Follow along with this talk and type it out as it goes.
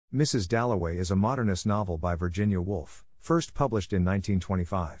Mrs. Dalloway is a modernist novel by Virginia Woolf, first published in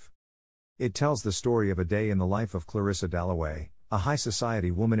 1925. It tells the story of a day in the life of Clarissa Dalloway, a high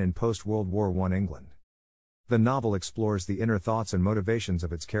society woman in post-World War I England. The novel explores the inner thoughts and motivations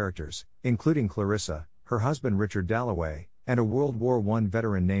of its characters, including Clarissa, her husband Richard Dalloway, and a World War I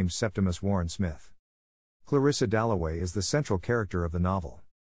veteran named Septimus Warren Smith. Clarissa Dalloway is the central character of the novel.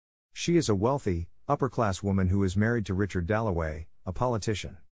 She is a wealthy, upper-class woman who is married to Richard Dalloway, a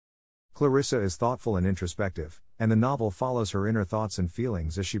politician. Clarissa is thoughtful and introspective, and the novel follows her inner thoughts and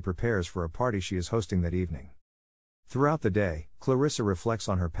feelings as she prepares for a party she is hosting that evening. Throughout the day, Clarissa reflects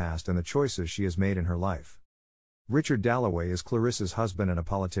on her past and the choices she has made in her life. Richard Dalloway is Clarissa's husband and a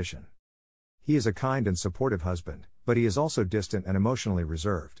politician. He is a kind and supportive husband, but he is also distant and emotionally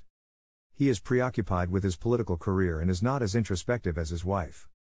reserved. He is preoccupied with his political career and is not as introspective as his wife.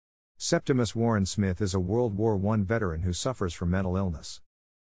 Septimus Warren Smith is a World War I veteran who suffers from mental illness.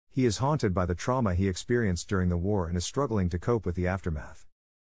 He is haunted by the trauma he experienced during the war and is struggling to cope with the aftermath.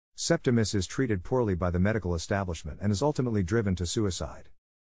 Septimus is treated poorly by the medical establishment and is ultimately driven to suicide.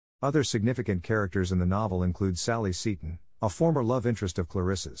 Other significant characters in the novel include Sally Seton, a former love interest of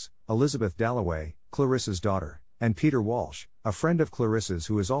Clarissa's, Elizabeth Dalloway, Clarissa's daughter, and Peter Walsh, a friend of Clarissa's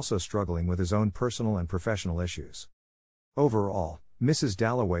who is also struggling with his own personal and professional issues. Overall, Mrs.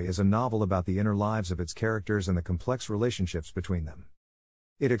 Dalloway is a novel about the inner lives of its characters and the complex relationships between them.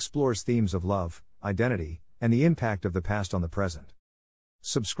 It explores themes of love, identity, and the impact of the past on the present.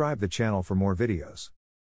 Subscribe the channel for more videos.